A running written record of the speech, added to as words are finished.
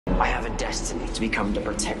I have a destiny to become the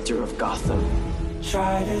protector of Gotham.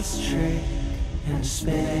 Try this trick and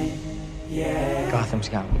spin it, yeah. Gotham's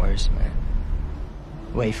gotten worse, man.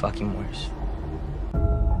 Way fucking worse.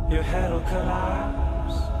 Your head'll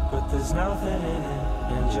collapse, but there's nothing in it.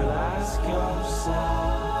 And you'll ask yourself,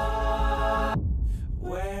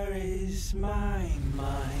 where is my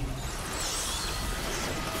mind?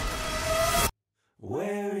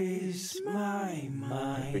 Where is my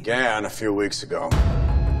mind? It began a few weeks ago.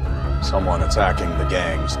 Someone attacking the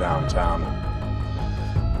gangs downtown.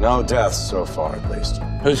 No deaths so far, at least.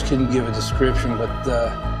 Post couldn't give a description, but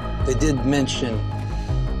they did mention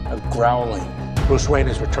a growling. Bruce Wayne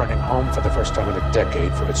is returning home for the first time in a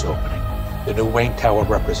decade for its opening. The new Wayne Tower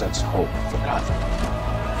represents hope for Gotham.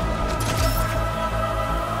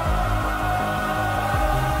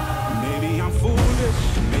 Maybe I'm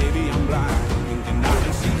foolish, maybe I'm blind, and I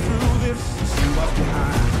can see through this and see what's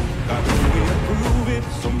behind. Got no way to prove it,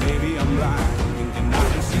 so maybe I'm blind, and I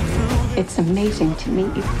can see through this. It's amazing to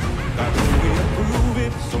meet you. Got no way to prove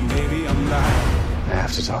it, so maybe I'm blind. I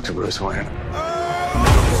have to talk to Bruce Wayne.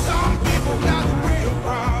 Some people got real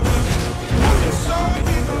problems. Some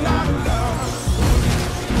people got love.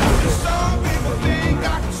 Some people think I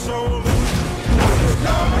can solve it.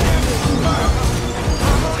 Lord,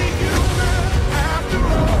 I'm only human after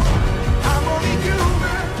all. I'm only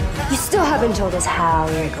human. You still haven't told us how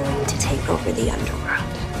you're going to take over the underworld.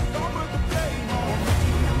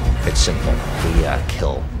 It's simple. We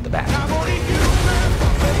kill the I'm Batman. only human.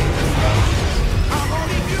 I'm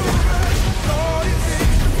only human. Lord, it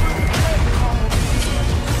takes to play on me.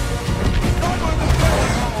 Don't put the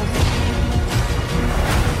blame on me.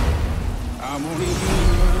 I'm only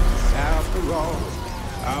human after all.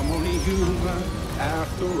 I'm only human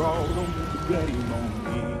after all. Don't put the blame on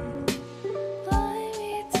me.